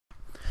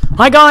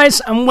Hi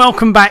guys, and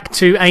welcome back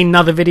to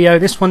another video.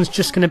 This one's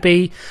just going to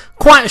be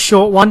quite a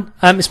short one.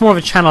 It's more of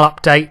a channel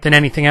update than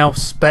anything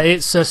else, but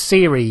it's a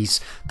series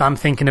that I'm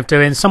thinking of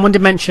doing. Someone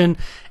did mention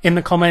in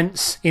the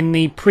comments in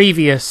the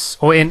previous,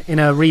 or in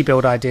a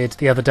rebuild I did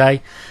the other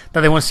day,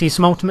 that they want to see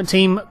some Ultimate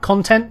Team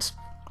content,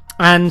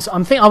 and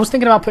I was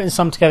thinking about putting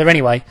some together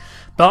anyway.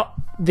 But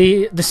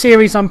the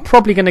series I'm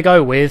probably going to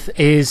go with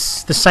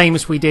is the same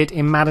as we did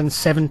in Madden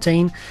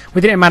 17. We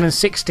did it in Madden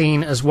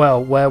 16 as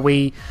well, where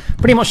we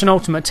pretty much an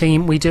Ultimate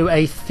Team. We do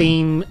a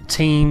theme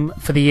team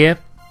for the year,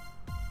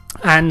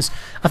 and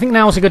I think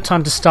now is a good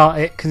time to start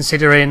it,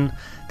 considering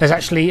there's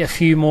actually a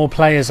few more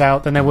players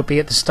out than there would be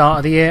at the start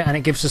of the year, and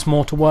it gives us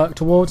more to work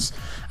towards.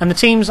 And the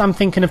teams I'm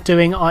thinking of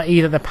doing are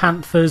either the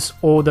Panthers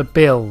or the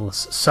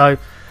Bills. So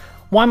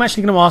what I'm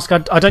actually going to ask,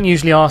 I don't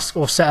usually ask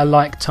or set a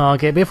like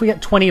target, but if we get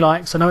 20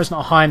 likes, I know it's not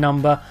a high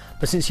number,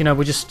 but since, you know,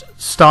 we're just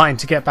starting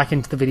to get back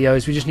into the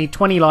videos, we just need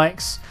 20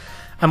 likes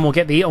and we'll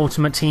get the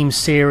Ultimate Team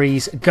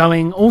series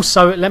going.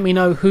 Also, let me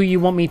know who you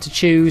want me to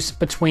choose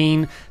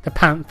between the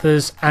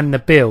Panthers and the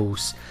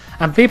Bills.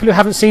 And people who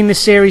haven't seen this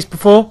series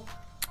before,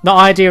 the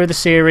idea of the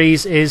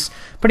series is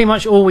pretty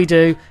much all we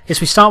do is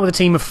we start with a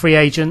team of free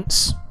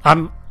agents.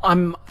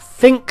 I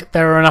think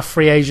there are enough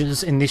free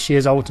agents in this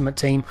year's Ultimate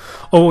Team,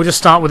 or we'll just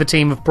start with a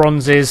team of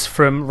bronzes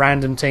from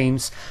random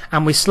teams,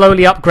 and we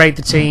slowly upgrade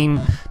the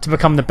team to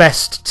become the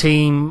best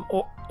team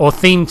or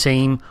theme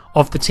team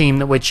of the team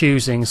that we're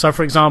choosing. So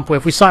for example,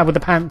 if we started with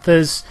the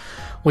Panthers,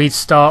 we'd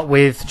start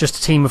with just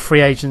a team of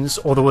free agents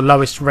or the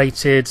lowest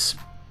rated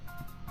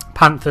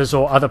Panthers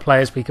or other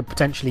players we could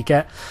potentially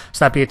get.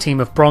 So that'd be a team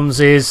of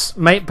bronzes,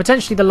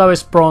 potentially the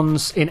lowest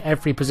bronze in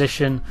every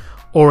position,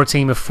 or a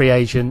team of free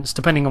agents,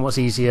 depending on what's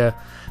easier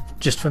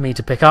just for me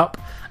to pick up.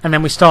 And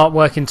then we start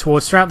working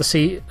towards, throughout the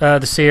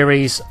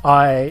series,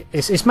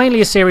 it's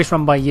mainly a series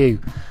run by you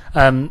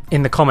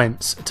in the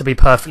comments, to be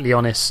perfectly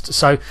honest.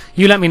 So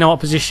you let me know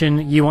what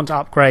position you want to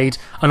upgrade,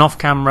 and off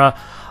camera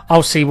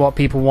I'll see what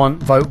people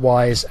want vote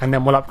wise, and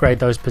then we'll upgrade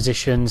those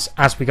positions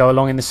as we go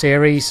along in the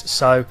series.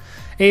 So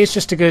it is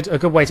just a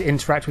good way to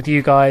interact with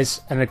you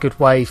guys, and a good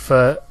way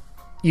for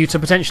you to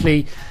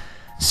potentially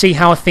see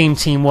how a theme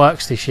team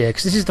works this year,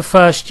 because this is the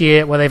first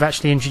year where they've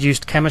actually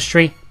introduced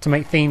chemistry to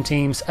make theme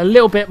teams a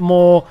little bit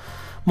more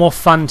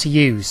fun to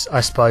use,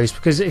 I suppose.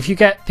 Because if you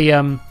get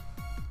the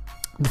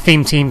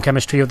theme team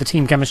chemistry, or the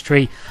team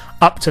chemistry,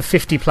 up to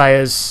 50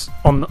 players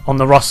on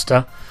the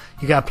roster,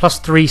 you get a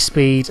 +3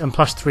 speed and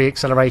 +3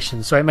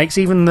 acceleration. So it makes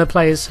even the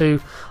players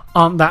who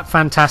aren't that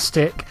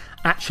fantastic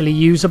actually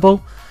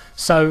usable.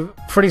 So,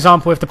 for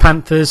example, if the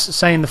Panthers,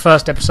 say in the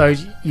first episode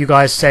you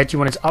guys said you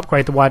wanted to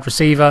upgrade the wide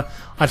receiver,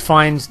 I'd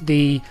find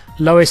the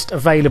lowest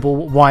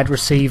available wide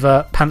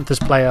receiver Panthers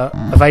player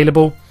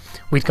available.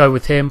 We'd go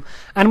with him,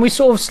 and we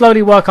sort of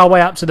slowly work our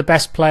way up to the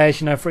best players.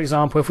 You know, for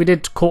example, if we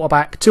did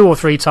quarterback 2 or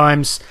 3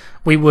 times,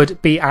 we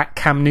would be at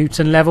Cam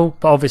Newton level,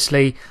 but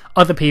obviously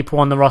other people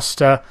on the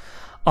roster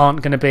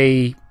aren't going to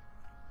be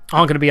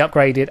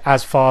upgraded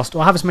as fast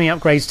or have as many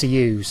upgrades to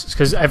use,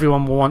 because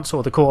everyone will want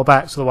sort of the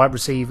quarterbacks or the wide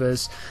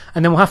receivers,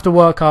 and then we'll have to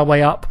work our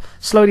way up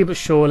slowly but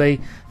surely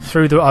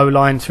through the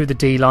O-line, through the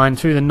D-line,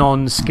 through the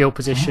non-skill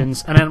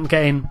positions, and end up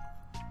getting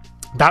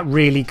that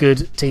really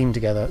good team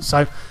together.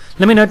 So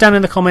let me know down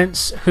in the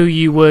comments who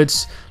you would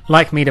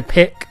like me to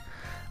pick.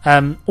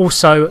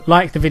 Also,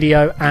 like the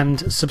video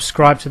and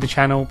subscribe to the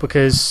channel,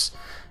 because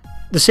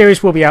the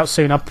series will be out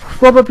soon. I'll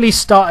probably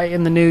start it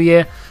in the new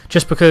year,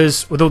 just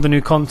because with all the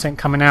new content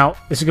coming out,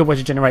 it's a good way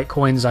to generate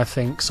coins, I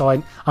think. So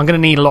I'm going to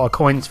need a lot of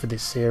coins for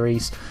this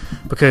series,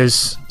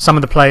 because some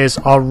of the players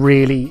are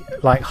really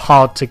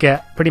hard to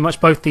get. Pretty much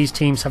both these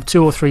teams have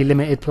 2 or 3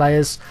 limited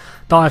players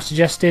that I've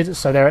suggested,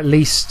 so they're at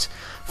least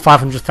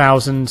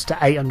 500,000 to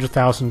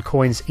 800,000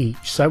 coins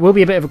each. So it will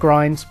be a bit of a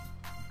grind,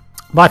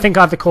 but I think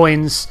I have the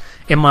coins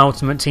in my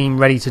Ultimate Team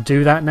ready to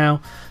do that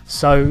now.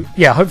 So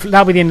yeah, hopefully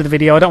that'll be the end of the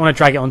video. I don't want to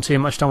drag it on too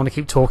much, don't want to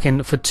keep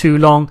talking for too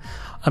long.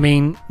 I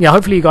mean, yeah,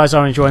 hopefully you guys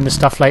are enjoying the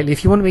stuff lately.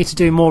 If you want me to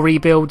do more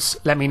rebuilds,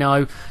 let me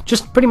know.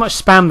 Just pretty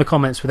much spam the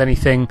comments with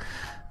anything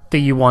that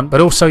you want.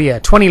 But also, yeah,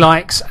 20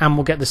 likes and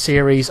we'll get the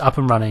series up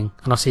and running.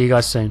 And I'll see you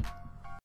guys soon.